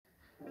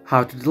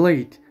How to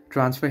delete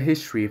transfer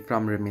history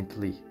from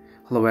Remitly.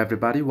 Hello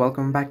everybody,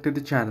 welcome back to the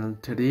channel.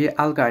 Today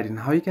I'll guide in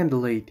how you can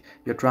delete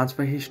your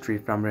transfer history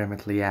from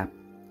Remitly app.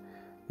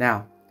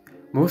 Now,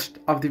 most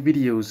of the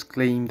videos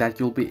claim that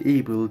you'll be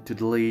able to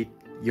delete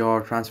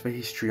your transfer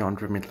history on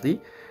Remitly.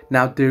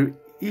 Now there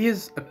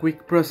is a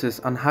quick process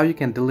on how you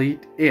can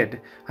delete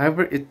it.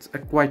 However, it's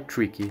quite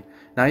tricky.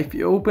 Now if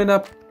you open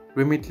up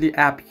Remitly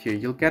app here,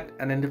 you'll get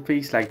an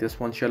interface like this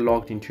once you're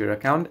logged into your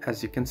account.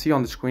 As you can see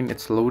on the screen,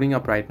 it's loading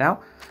up right now.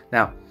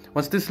 Now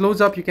once this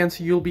loads up, you can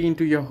see you'll be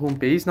into your home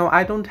page. Now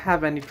I don't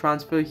have any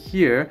transfer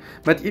here,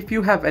 but if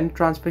you have any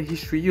transfer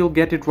history, you'll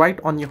get it right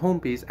on your home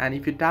page. And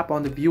if you tap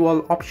on the view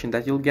all option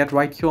that you'll get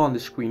right here on the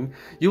screen,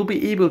 you'll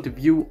be able to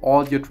view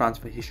all your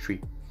transfer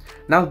history.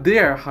 Now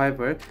there,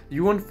 however,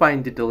 you won't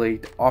find the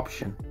delete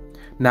option.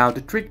 Now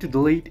the trick to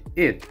delete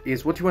it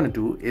is, what you want to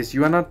do is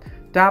you want to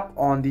tap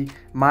on the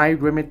My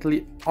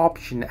Remitly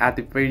option at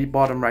the very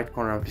bottom right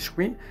corner of the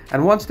screen,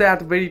 and once they're at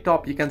the very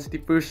top, you can see the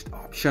first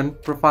option,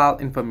 profile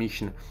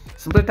information.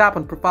 Simply tap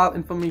on profile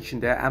information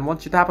there, and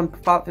once you tap on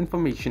profile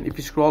information, if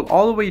you scroll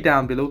all the way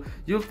down below,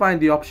 you'll find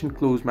the option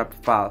close my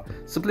profile.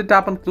 Simply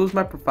tap on close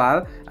my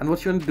profile, and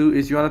what you want to do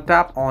is you want to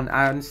tap on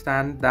I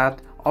understand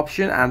that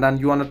option, and then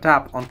you want to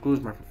tap on close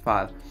my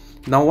profile.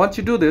 Now once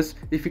you do this,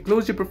 if you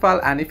close your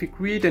profile and if you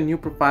create a new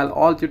profile,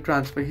 all your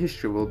transfer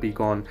history will be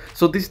gone.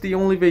 So this is the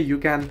only way you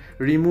can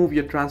remove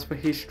your transfer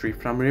history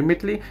from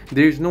Remitly.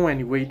 There is no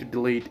any way to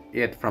delete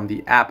it from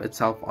the app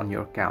itself on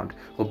your account.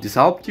 Hope this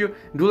helped you.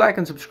 Do like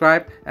and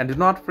subscribe, and do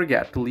not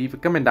forget to leave a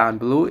comment down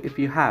below if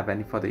you have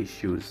any further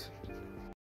issues.